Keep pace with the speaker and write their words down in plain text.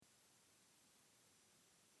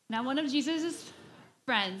Now, one of Jesus'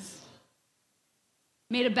 friends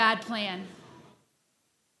made a bad plan.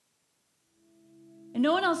 And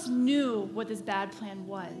no one else knew what this bad plan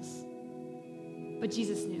was. But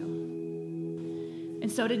Jesus knew.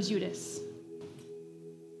 And so did Judas.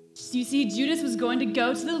 So you see, Judas was going to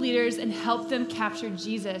go to the leaders and help them capture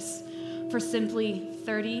Jesus for simply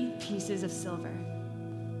 30 pieces of silver.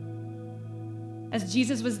 As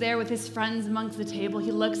Jesus was there with his friends amongst the table,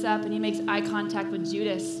 he looks up and he makes eye contact with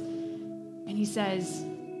Judas. And he says,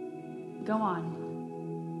 "Go on."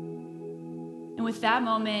 And with that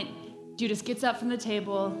moment, Judas gets up from the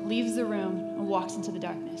table, leaves the room, and walks into the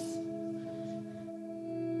darkness.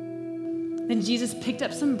 Then Jesus picked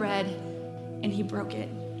up some bread and he broke it.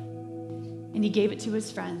 And he gave it to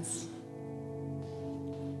his friends.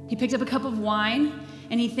 He picked up a cup of wine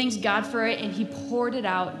and he thanked God for it and he poured it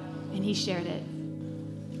out and he shared it.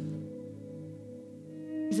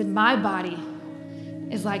 He said, "My body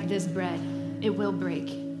is like this bread. It will break.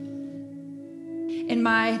 And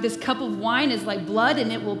this cup of wine is like blood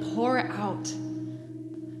and it will pour out.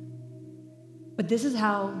 But this is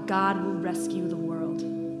how God will rescue the world.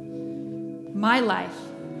 My life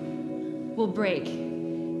will break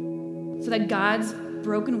so that God's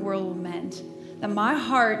broken world will mend. That my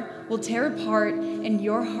heart will tear apart and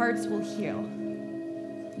your hearts will heal.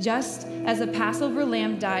 Just as the Passover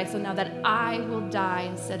lamb died, so now that I will die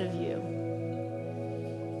instead of you.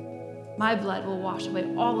 My blood will wash away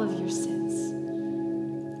all of your sins.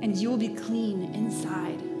 And you will be clean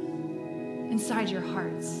inside your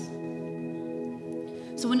hearts.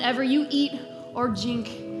 So whenever you eat or drink,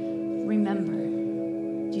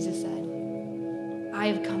 remember," Jesus said, "I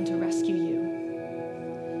have come to rescue you."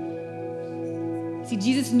 See,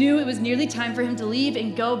 Jesus knew it was nearly time for him to leave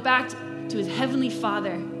and go back to his heavenly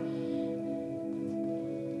Father.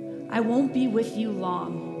 "I won't be with you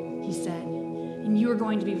long," he said, "and you are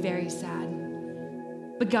going to be very sad.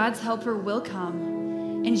 But God's helper will come,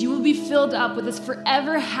 and you will be filled up with this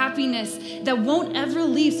forever happiness that won't ever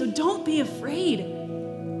leave, so don't be afraid.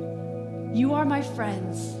 You are my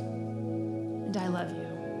friends, and I love you."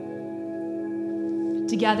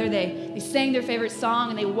 Together, they sang their favorite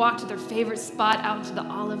song, and they walked to their favorite spot out into the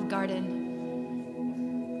Olive Garden.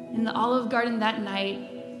 In the Olive Garden that night,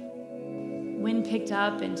 wind picked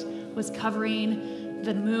up and was covering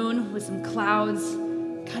the moon with some clouds,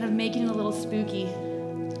 kind of making it a little spooky.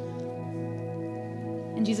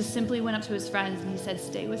 And Jesus simply went up to his friends and he said,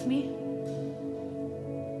 "Stay with me?"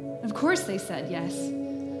 Of course they said yes.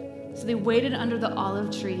 So they waited under the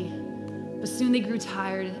olive tree, but soon they grew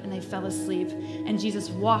tired and they fell asleep. And Jesus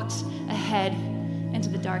walked ahead into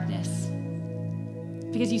the darkness.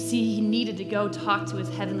 Because you see, he needed to go talk to his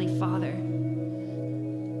heavenly Father.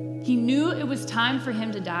 He knew it was time for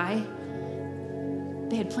him to die.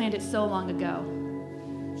 They had planned it so long ago,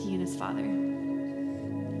 he and his Father.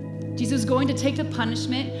 Jesus was going to take the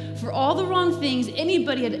punishment for all the wrong things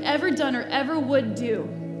anybody had ever done or ever would do.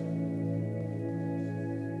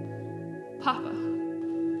 "Papa,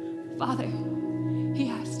 Father," he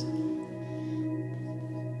asked.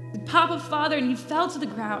 "Papa, Father," and he fell to the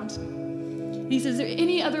ground. And he says, "Is there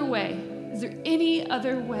any other way? Is there any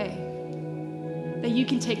other way that you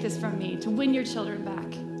can take this from me, to win your children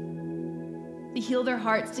back, to heal their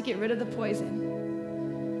hearts, to get rid of the poison?"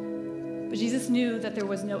 But Jesus knew that there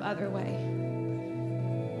was no other way.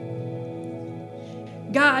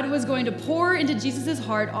 God was going to pour into Jesus'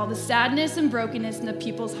 heart all the sadness and brokenness in the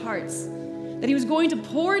people's hearts. That he was going to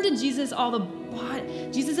pour into Jesus'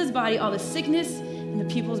 body all the sickness in the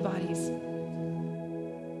people's bodies.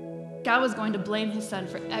 God was going to blame his son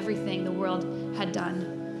for everything the world had done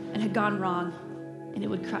and had gone wrong, and it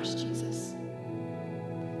would crush Jesus.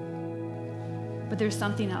 But there's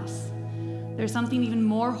something else. There's something even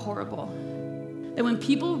more horrible. That when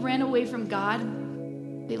people ran away from God,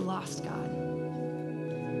 they lost God.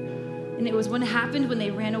 And it was what happened when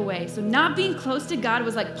they ran away. So not being close to God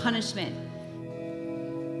was like punishment.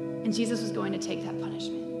 And Jesus was going to take that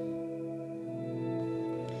punishment.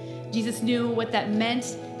 Jesus knew what that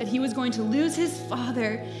meant, that he was going to lose his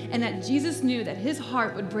Father, and that Jesus knew that his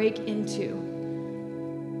heart would break into.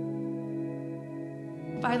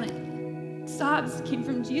 Violent sobs came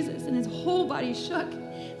from Jesus, and his whole body shook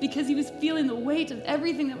because he was feeling the weight of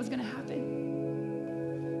everything that was going to happen.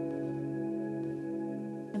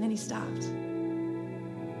 And then he stopped.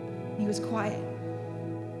 He was quiet.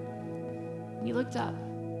 And he looked up.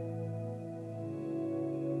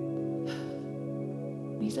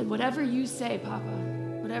 And he said, "Whatever you say, Papa,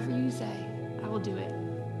 whatever you say, I will do it."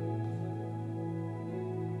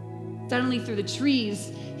 Suddenly through the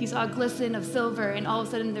trees, he saw a glisten of silver, and all of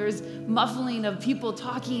a sudden there was muffling of people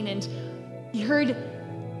talking, and he heard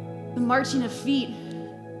the marching of feet.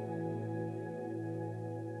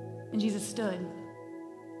 And Jesus stood.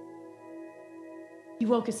 He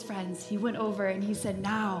woke his friends. He went over and he said,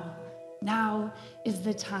 now is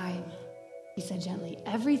the time. He said gently,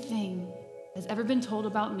 everything that's ever been told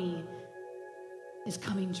about me is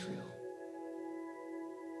coming true.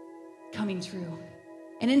 Coming true.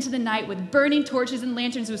 And into the night with burning torches and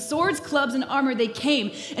lanterns, with swords, clubs, and armor, they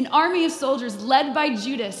came, an army of soldiers led by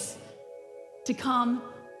Judas to come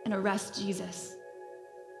and arrest Jesus.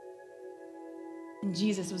 And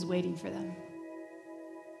Jesus was waiting for them.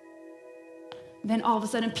 Then all of a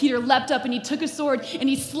sudden, Peter leapt up and he took a sword and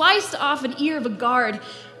he sliced off an ear of a guard.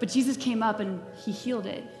 But Jesus came up and he healed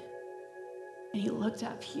it. And he looked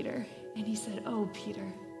at Peter and he said, "Oh, Peter,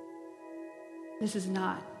 this is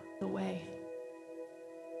not the way."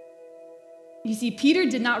 You see, Peter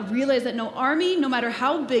did not realize that no army, no matter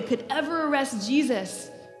how big, could ever arrest Jesus.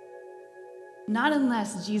 Not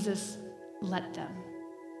unless Jesus let them.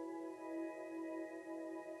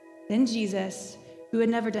 Then Jesus, who had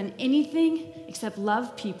never done anything except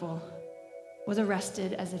love people, was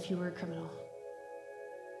arrested as if he were a criminal.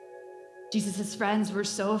 Jesus' friends were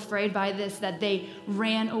so afraid by this that they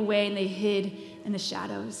ran away and they hid in the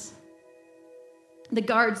shadows. The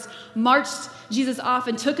guards marched Jesus off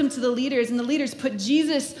and took him to the leaders, and the leaders put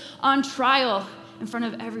Jesus on trial in front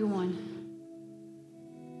of everyone.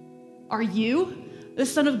 "Are you the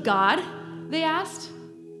Son of God?" they asked.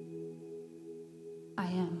 "I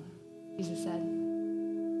am," Jesus said.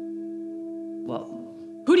 "Well,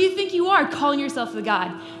 who do you think you are, calling yourself the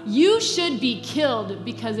God? You should be killed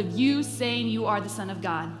because of you saying you are the Son of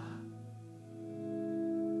God."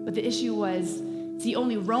 But the issue was, see,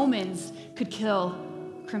 only Romans could kill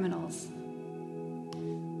criminals.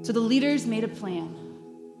 So the leaders made a plan.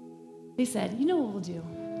 They said, "You know what we'll do?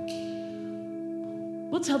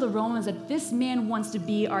 We'll tell the Romans that this man wants to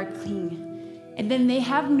be our king, and then they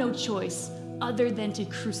have no choice other than to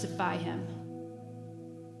crucify him."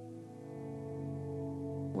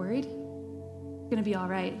 Worried? It's gonna be all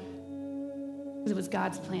right, because it was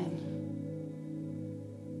God's plan.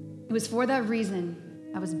 "It was for that reason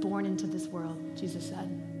I was born into this world," Jesus said.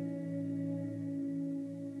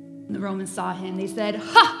 And the Romans saw him. They said,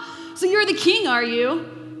 "Ha! So you're the king, are you?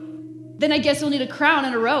 Then I guess you'll need a crown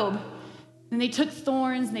and a robe." And they took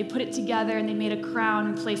thorns and they put it together and they made a crown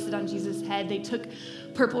and placed it on Jesus' head. They took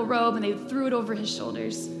purple robe and they threw it over his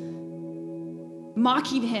shoulders.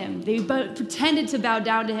 Mocking him, they pretended to bow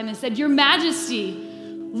down to him and said, "Your Majesty,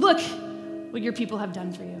 look what your people have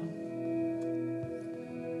done for you."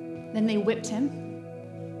 Then they whipped him.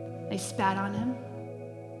 They spat on him.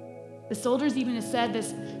 The soldiers even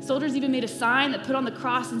made a sign that put on the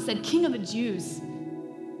cross and said, "King of the Jews."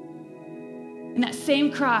 And that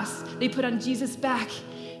same cross they put on Jesus' back,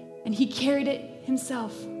 and he carried it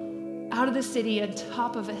himself out of the city on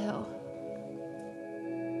top of a hill.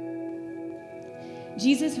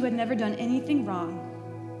 Jesus, who had never done anything wrong,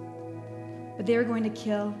 but they were going to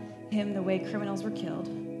kill him the way criminals were killed.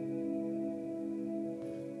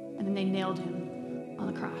 And then they nailed him on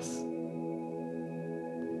the cross.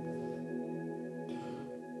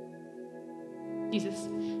 Jesus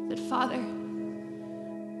said, Father,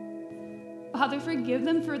 forgive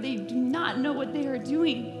them, for they do not know what they are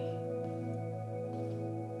doing."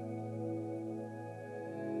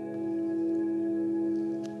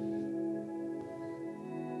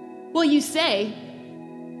 Well, you say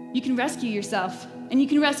you can rescue yourself and you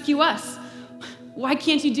can rescue us. Why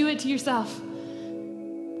can't you do it to yourself?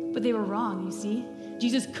 But they were wrong, you see.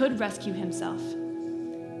 Jesus could rescue himself.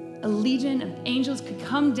 A legion of angels could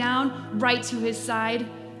come down right to his side,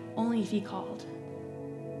 only if he called.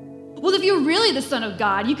 Well, if you're really the Son of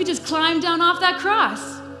God, you could just climb down off that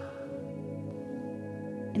cross.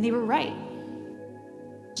 And they were right.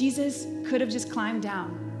 Jesus could have just climbed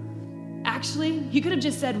down. Actually, he could have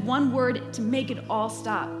just said one word to make it all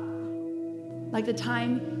stop. Like the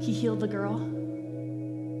time he healed the girl.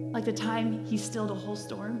 Like the time he stilled a whole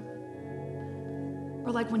storm.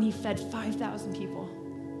 Or like when he fed 5,000 people.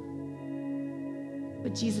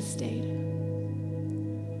 But Jesus stayed.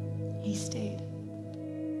 He stayed.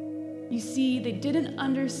 You see, they didn't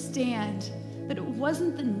understand that it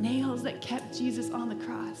wasn't the nails that kept Jesus on the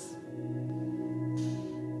cross.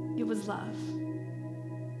 It was love.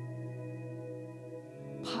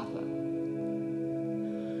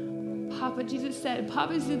 Papa, Jesus said,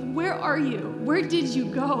 "Where are you? Where did you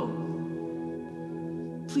go?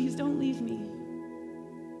 Please don't leave me."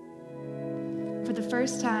 For the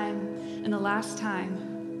first time and the last time,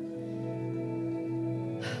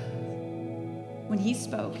 when he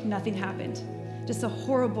spoke, nothing happened. Just a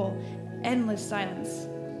horrible, endless silence.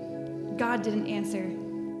 God didn't answer.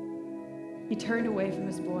 he turned away from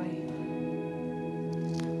his boy.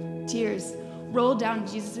 Tears rolled down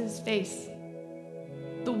Jesus' face,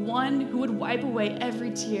 the one who would wipe away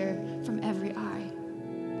every tear from every eye.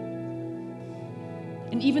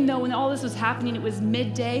 And even though when all this was happening, it was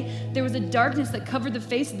midday, there was a darkness that covered the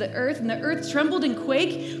face of the earth, and the earth trembled and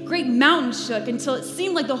quaked. Great mountains shook until it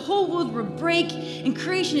seemed like the whole world would break and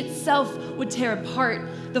creation itself would tear apart.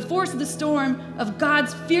 The force of the storm of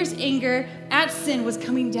God's fierce anger at sin was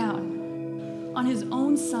coming down on his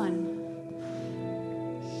own son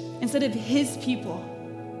instead of his people.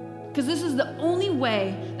 Because this is the only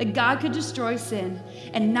way that God could destroy sin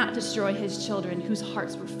and not destroy his children whose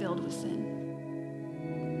hearts were filled with sin.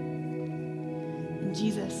 And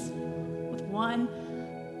Jesus, with one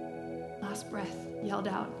last breath, yelled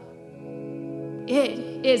out,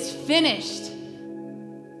 "It is finished."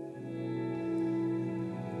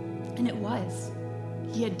 And it was.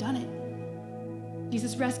 He had done it.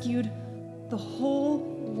 Jesus rescued the whole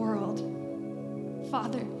world.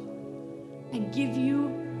 Father, I give you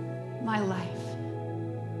my life.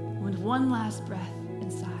 With one last breath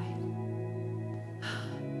and sigh,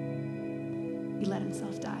 he let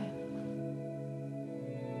himself die.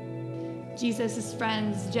 Jesus'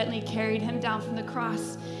 friends gently carried him down from the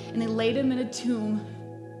cross, and they laid him in a tomb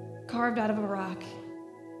carved out of a rock.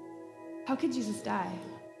 How could Jesus die?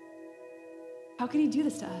 How could he do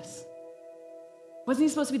this to us? Wasn't he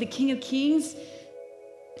supposed to be the King of Kings?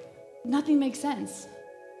 Nothing makes sense.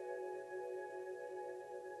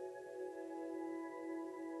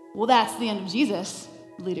 Well, that's the end of Jesus,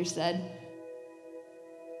 the leader said.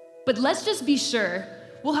 But let's just be sure.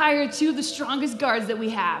 We'll hire 2 of the strongest guards that we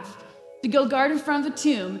have to go guard in front of the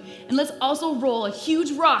tomb, and let's also roll a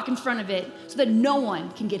huge rock in front of it so that no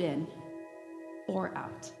one can get in or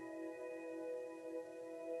out.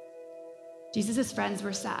 Jesus' friends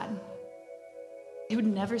were sad. They would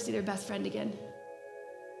never see their best friend again.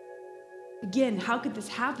 Again, how could this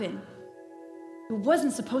happen? It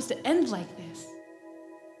wasn't supposed to end like this.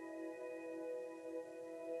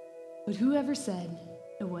 But whoever said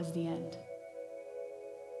it was the end?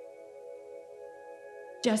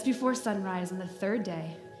 Just before sunrise on the 3rd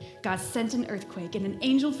day, God sent an earthquake and an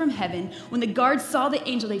angel from heaven. When the guards saw the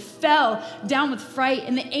angel, they fell down with fright,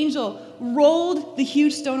 and the angel rolled the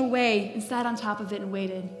huge stone away and sat on top of it and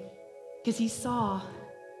waited, because he saw,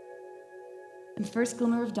 in the first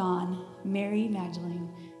glimmer of dawn, Mary Magdalene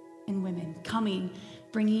and women coming,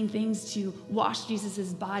 bringing things to wash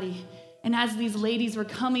Jesus' body. And as these ladies were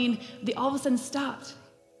coming, they all of a sudden stopped.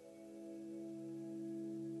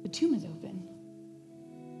 The tomb is open.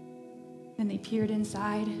 Then they peered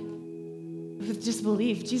inside with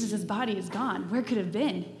disbelief. Jesus' body is gone. Where could it have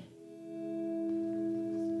been?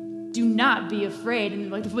 Do not be afraid.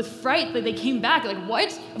 And with fright, they came back. Like,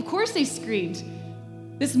 what? Of course they screamed.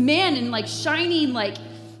 This man in shining,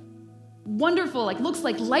 wonderful, looks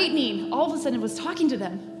like lightning, all of a sudden was talking to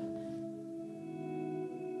them.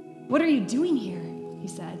 "What are you doing here?" he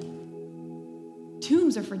said.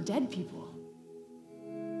 "Tombs are for dead people."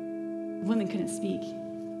 The women couldn't speak.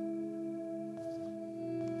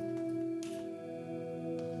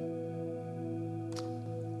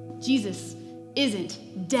 Jesus isn't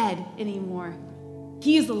dead anymore.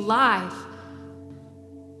 He is alive.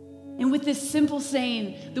 And with this simple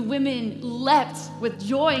saying, the women leapt with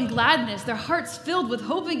joy and gladness, their hearts filled with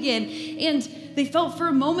hope again, and they felt for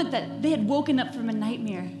a moment that they had woken up from a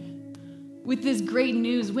nightmare. With this great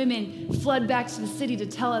news, women fled back to the city to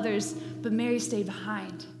tell others, but Mary stayed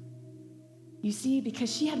behind. You see,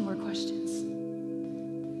 because she had more questions.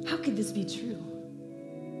 How could this be true?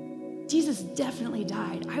 Jesus definitely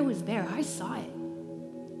died. I was there. I saw it.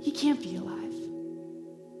 He can't be alive.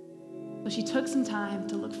 But she took some time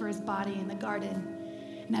to look for his body in the garden.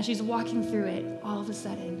 And as she's walking through it, all of a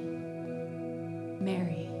sudden,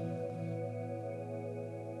 Mary.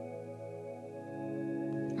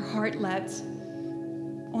 Her heart leapt.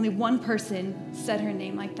 Only one person said her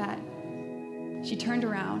name like that. She turned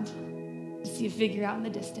around to see a figure out in the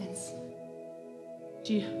distance.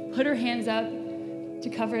 She put her hands up to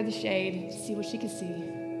cover the shade, to see what she could see.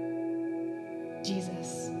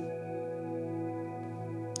 Jesus.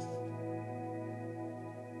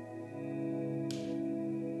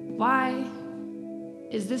 Why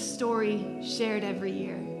is this story shared every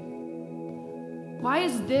year? Why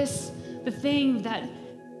is this the thing that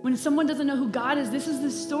when someone doesn't know who God is, this is the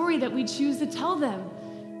story that we choose to tell them?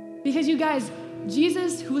 Because you guys,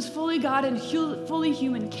 Jesus, who was fully God and fully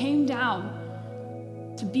human, came down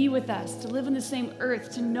to be with us, to live on the same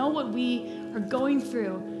earth, to know what we are going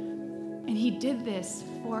through. And he did this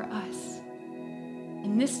for us.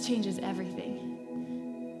 And this changes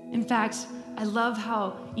everything. In fact, I love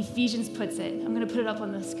how Ephesians puts it. I'm going to put it up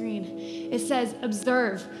on the screen. It says,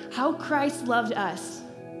 observe how Christ loved us.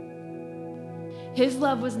 His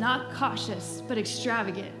love was not cautious, but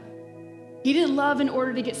extravagant. He didn't love in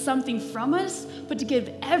order to get something from us, but to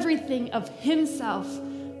give everything of himself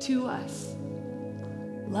to us.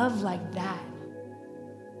 Love like that.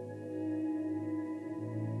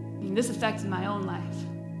 I mean, this affected my own life.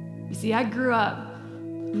 You see, I grew up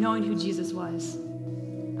knowing who Jesus was.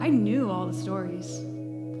 I knew all the stories.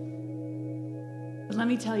 But let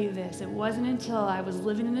me tell you this, it wasn't until I was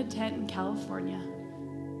living in a tent in California,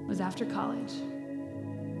 it was after college.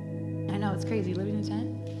 I know, it's crazy, living in a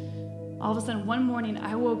tent. All of a sudden, one morning,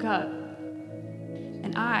 I woke up,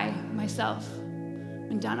 and I, myself,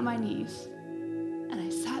 went down on my knees, and I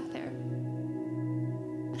sat there.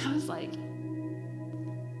 And I was like,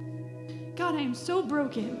 God, I am so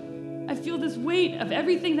broken. I feel this weight of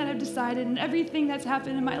everything that I've decided and everything that's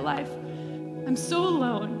happened in my life. I'm so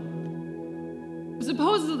alone.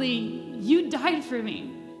 Supposedly, you died for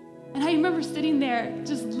me. And I remember sitting there,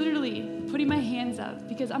 just literally putting my hands up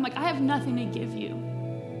because I'm like, I have nothing to give you.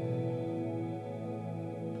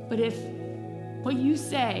 But if what you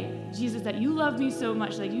say, Jesus, that you love me so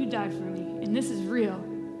much, that you died for me, and this is real,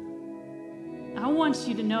 I want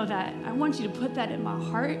you to know that. I want you to put that in my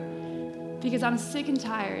heart because I'm sick and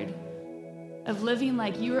tired of living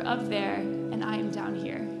like you are up there and I am down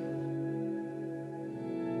here.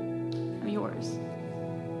 I'm yours.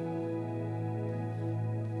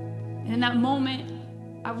 And in that moment,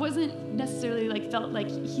 I wasn't necessarily felt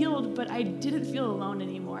healed, but I didn't feel alone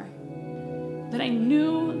anymore. That I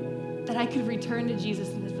knew that I could return to Jesus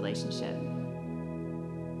in this relationship.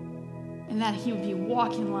 And that he would be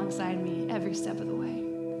walking alongside me every step of the way.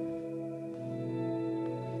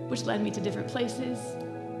 Which led me to different places,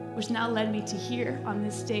 which now led me to here on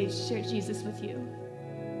this stage, share Jesus with you.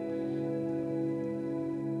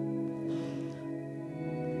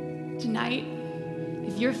 Tonight,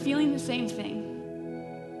 if you're feeling the same thing,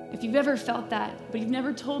 if you've ever felt that, but you've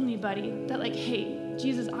never told anybody that hey,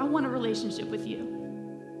 Jesus, I want a relationship with you.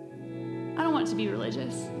 I don't want it to be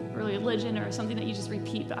religious, or religion, or something that you just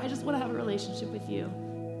repeat, but I just want to have a relationship with you.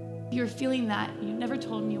 If you're feeling that, you've never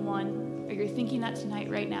told anyone, or you're thinking that tonight,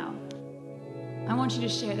 right now, I want you to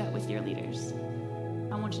share that with your leaders.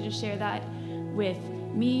 I want you to share that with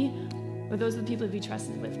me, or those are the people to be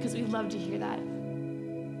trusted with, because we'd love to hear that.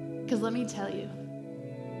 Because let me tell you,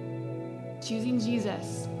 choosing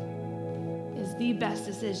Jesus is the best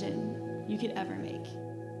decision you could ever make.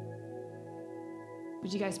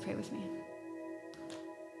 Would you guys pray with me?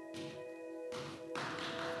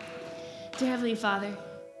 Dear Heavenly Father,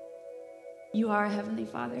 you are a Heavenly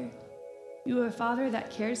Father. You are a Father that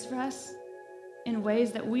cares for us in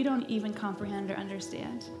ways that we don't even comprehend or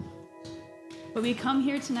understand. But we come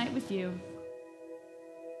here tonight with you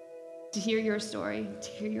to hear your story, to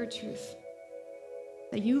hear your truth.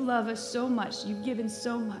 That you love us so much, you've given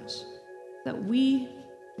so much, that we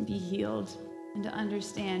can be healed and to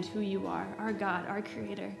understand who you are, our God, our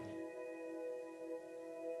Creator.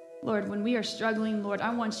 Lord, when we are struggling, Lord,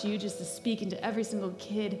 I want you just to speak into every single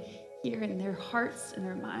kid here in their hearts and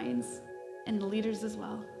their minds, and the leaders as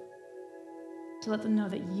well, to let them know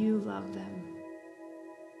that you love them.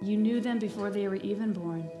 You knew them before they were even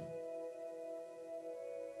born.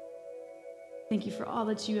 Thank you for all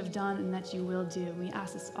that you have done and that you will do. We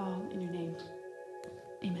ask this all in your name.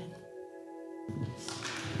 Amen.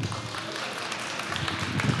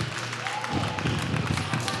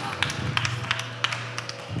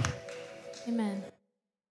 Amen.